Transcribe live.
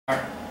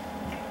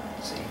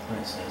See, when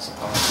it says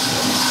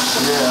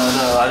Yeah,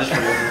 no, I just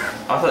remember.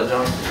 I thought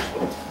John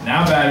was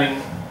Now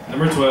batting,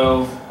 number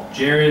 12,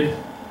 Jared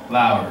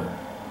Lauer.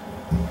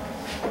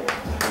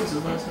 What's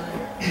his last name?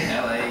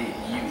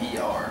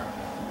 Lauer.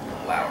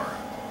 Lauer.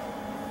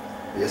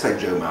 Yeah, it's like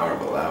Joe Mauer,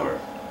 but Lauer.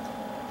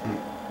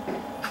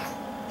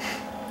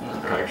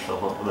 Crack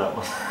yourself up with that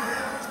one.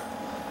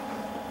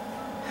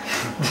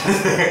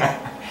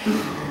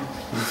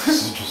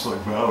 This is just like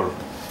Mauer.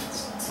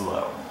 It's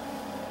loud.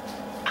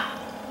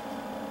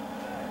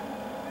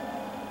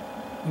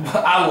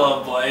 I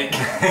love Blake.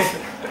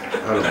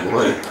 Oh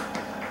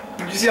boy.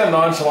 Did you see how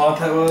nonchalant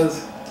that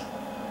was?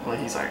 Well,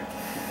 he's like,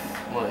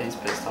 well, he's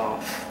pissed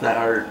off. That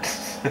hurt.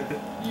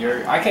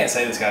 I can't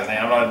say this guy's name.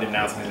 I'm not even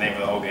announcing his name for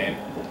the whole game.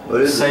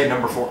 What is Say it?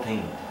 number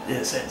 14. Yeah,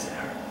 it says that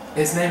hurt.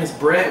 His name is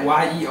Brett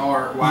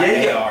Yerr.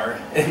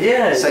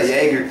 Yeah. Say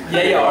Jaeger.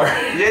 Yayar.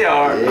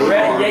 Yeah.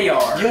 Brett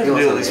Yayar. You have to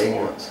do at least Jaeger.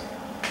 once.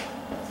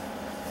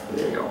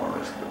 Jaeger,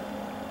 let's go.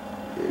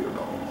 Jaeger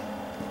dog.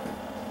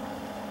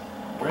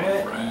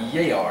 Brett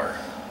Yayar.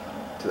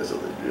 That's a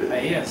legit.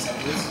 Hey, he has some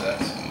good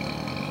stuff.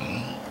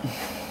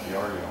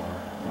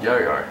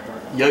 Yo-yo.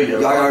 Yo-yo.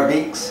 Jaeger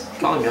Binks.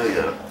 Call him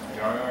Yo-Yo.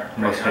 Yayar.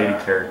 Most hated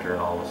character in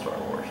all of Star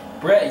Wars.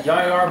 Brett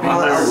Yayar.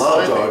 I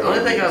love Jar Jar I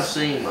don't think Binks. I've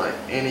seen like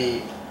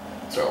any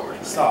Star Wars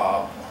movie.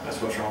 Stop.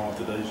 That's what's wrong with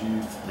today's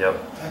youth.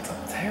 Yep. That's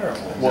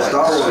terrible. Well,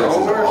 Star Wars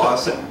is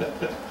awesome.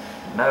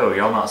 No,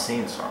 y'all not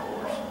seen Star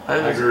Wars. I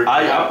agree.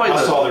 I played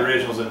I the, saw the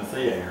originals in the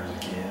theater as a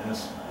kid.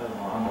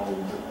 I'm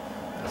old, but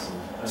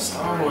that's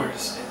Star Wars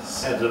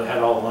is. had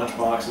all the lunch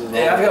boxes.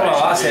 Yeah, I've got my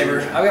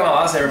lightsaber. I've got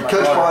my lightsaber in my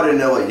Coach car. Paul didn't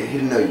know he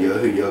didn't know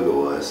who Yoda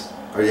was.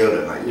 Or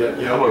Yoda, not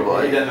Yoda.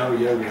 Yeah, he doesn't know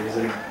who Yoga is.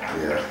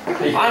 Yeah.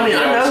 He, I mean,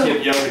 I know.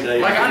 Skip Yoga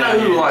Day. like I know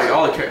who like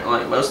all the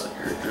like most of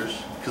the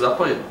characters because I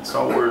played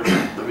Star Wars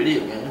the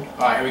video game.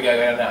 Alright, here we go.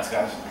 Got announced,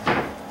 guys.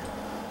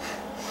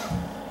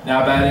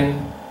 Now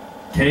batting,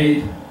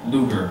 Cade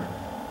Luger.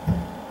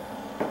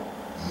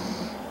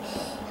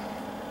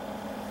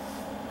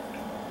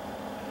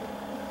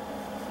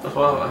 That's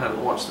why I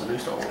haven't watched the new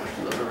Star Wars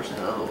because I've never seen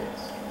the other ones.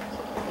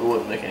 So it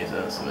wouldn't make any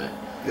sense to me.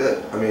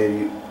 Yeah, I mean,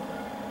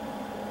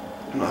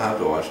 you don't have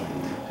to watch them.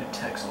 Who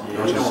texts on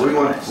Yeah, We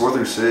went 4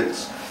 through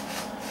 6.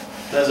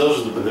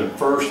 Those are the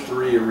first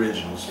 3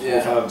 originals. 4,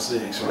 Yeah. 5, and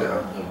 6 are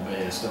Yeah. the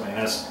best. I mean,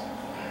 that's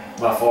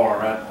by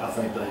far. I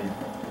think they.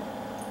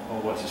 Oh,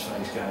 what's his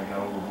face? Kind of got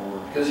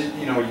overboard because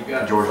you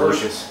got George the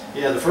first, Lucas.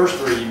 Yeah, the first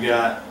 3 you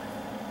got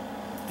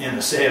in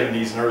the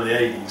 70s and early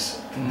 80s.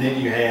 Mm-hmm.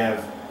 Then you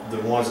have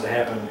the ones that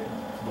happened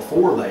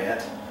before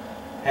that.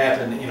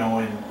 Happened, in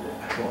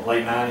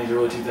late 90s,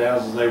 early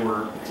 2000s. They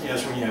were.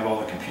 That's when you have all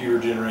the computer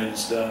generated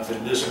stuff,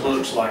 and this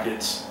looks like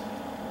it's.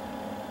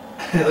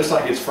 It looks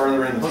like it's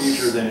further in the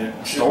future than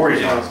it should.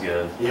 Story's not as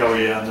good. Yeah, oh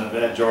yeah, no,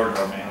 that Jar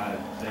Jar man, I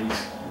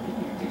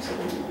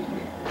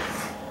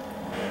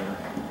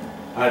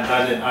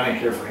didn't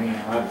care for him.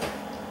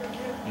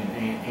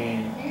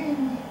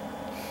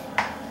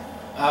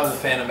 I was a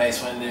fan of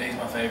Mace Windu. He's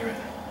my favorite.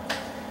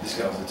 Just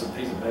because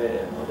he's a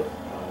bad mother.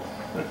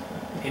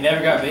 He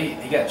never got beat.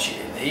 He got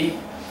cheated. He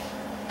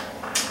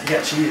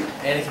got cheated.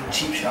 Anakin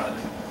cheap shotted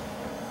him.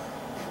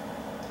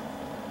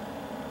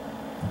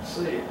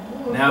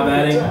 Now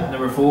batting,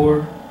 number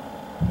 4,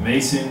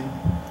 Mason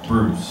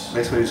Bruce.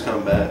 Next week's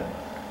coming back.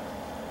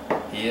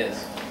 He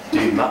is.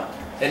 Dude,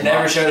 It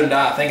never showed him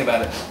die. Think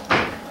about it.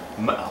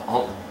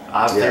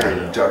 I have theory Yeah,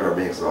 though. Jar Jar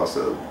Binks is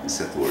also a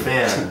Sith Lord.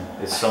 Finn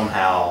is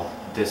somehow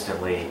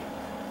distantly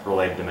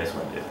related to Mace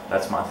Windu.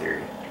 That's my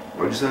theory.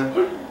 What'd you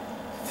say?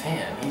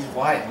 Finn, he's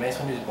white. Mace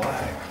Windu's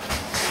black.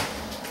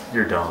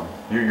 You're dumb.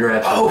 You're Oh,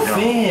 absolutely dumb.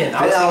 Finn.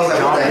 I was Yeah, I was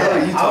thinking, like, what the hell are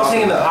you I was talking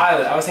thinking the about?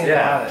 pilot. I was thinking the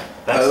Yeah. pilot.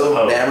 That's Oh,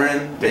 Poe.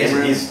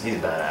 Dameron. He's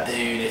badass.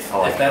 Dude, I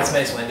like if that's him.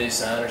 Mace Windu's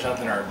son or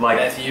something, or Like-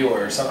 nephew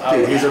or something,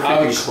 Dude, he's a I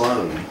would- freaking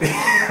clone.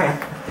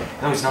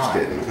 No, he's Just not.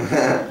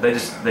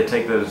 kidding. They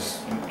take those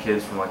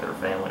kids from like their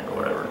family or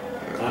whatever.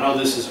 I know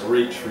this is a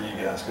reach for you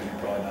guys because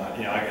you're probably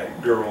not. I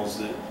got girls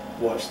that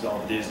watch all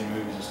the Disney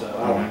movies and stuff.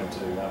 I like them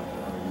too.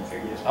 I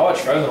guess. I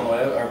watched Frozen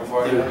or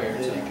before I got here.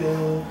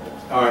 So.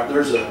 All right,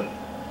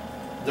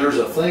 there's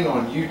a thing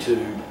on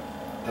YouTube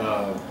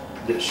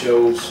that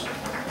shows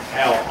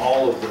how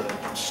all of the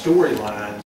storylines